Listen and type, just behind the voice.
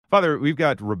Father, we've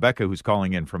got Rebecca who's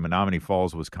calling in from Menominee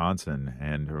Falls, Wisconsin,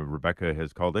 and Rebecca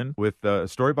has called in with a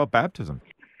story about baptism.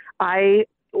 I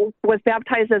was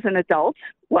baptized as an adult,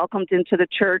 welcomed into the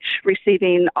church,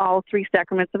 receiving all three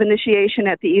sacraments of initiation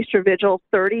at the Easter Vigil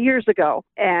 30 years ago.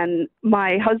 And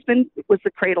my husband was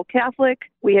the cradle Catholic.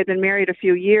 We had been married a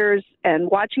few years, and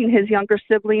watching his younger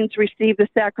siblings receive the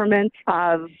sacrament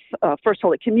of First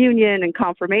Holy Communion and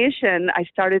confirmation, I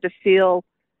started to feel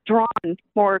drawn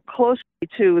more closely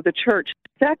to the church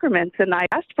sacraments. And I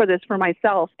asked for this for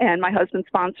myself, and my husband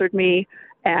sponsored me,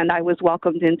 and I was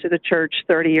welcomed into the church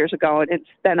 30 years ago. And it's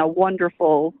been a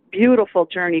wonderful, beautiful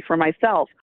journey for myself.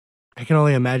 I can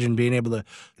only imagine being able to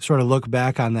sort of look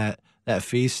back on that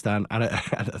feast on a,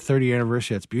 at a 30th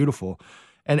anniversary. It's beautiful.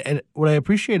 And what I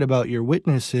appreciate about your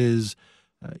witness is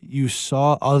you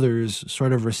saw others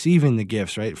sort of receiving the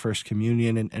gifts, right? First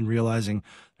communion, and realizing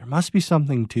there must be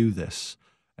something to this.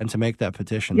 And to make that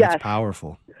petition, Yes. That's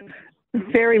powerful.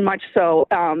 Very much so.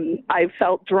 I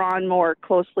felt drawn more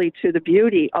closely to the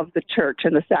beauty of the church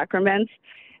and the sacraments.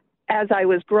 As I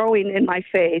was growing in my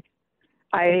faith,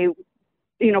 being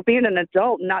an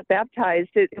adult, not baptized,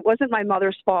 it wasn't my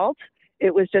mother's fault.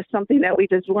 It was just something that we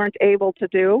just weren't able to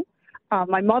do.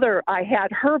 My mother, I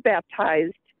had her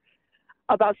baptized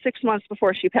about 6 months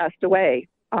before she passed away,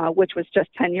 which was just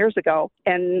 10 years ago.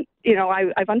 And,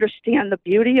 I've understand the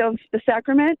beauty of the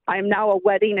sacrament. I'm now a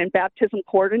wedding and baptism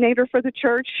coordinator for the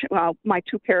church, my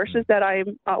two parishes that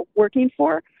I'm working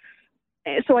for.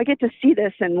 So I get to see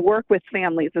this and work with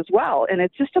families as well. And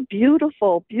it's just a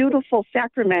beautiful, beautiful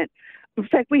sacrament. In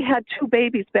fact, we had two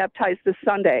babies baptized this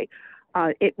Sunday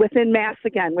within Mass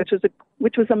again, which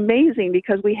was amazing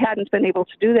because we hadn't been able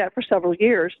to do that for several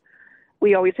years.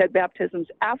 We always had baptisms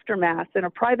after Mass in a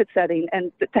private setting,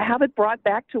 and to have it brought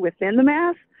back to within the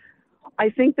Mass, I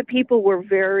think the people were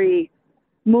very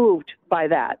moved by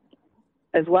that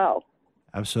as well.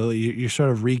 Absolutely. You're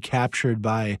sort of recaptured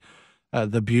by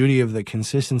the beauty of the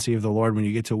consistency of the Lord when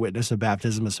you get to witness a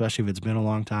baptism, especially if it's been a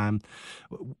long time.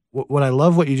 What I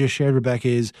love what you just shared, Rebecca,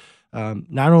 is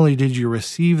not only did you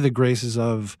receive the graces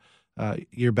of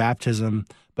your baptism,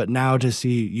 but now to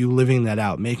see you living that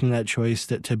out, making that choice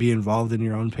to be involved in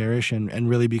your own parish and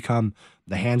really become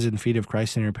the hands and feet of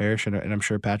Christ in your parish. And I'm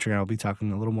sure Patrick and I will be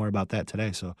talking a little more about that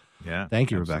today. So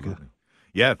thank you, absolutely. Rebecca.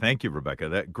 Yeah, thank you, Rebecca.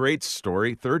 That great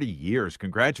story, 30 years.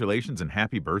 Congratulations and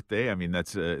happy birthday. I mean,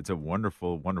 it's a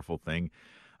wonderful, wonderful thing.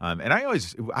 And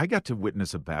I got to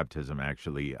witness a baptism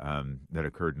actually that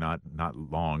occurred not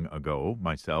long ago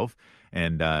myself,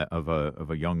 and of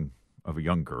a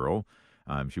young girl.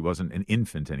 She wasn't an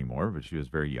infant anymore, but she was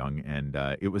very young, and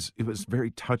it was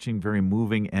very touching, very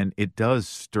moving, and it does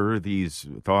stir these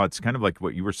thoughts, kind of like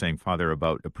what you were saying, Father,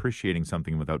 about appreciating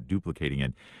something without duplicating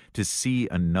it. To see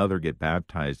another get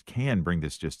baptized can bring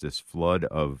this flood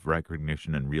of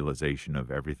recognition and realization of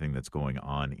everything that's going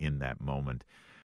on in that moment.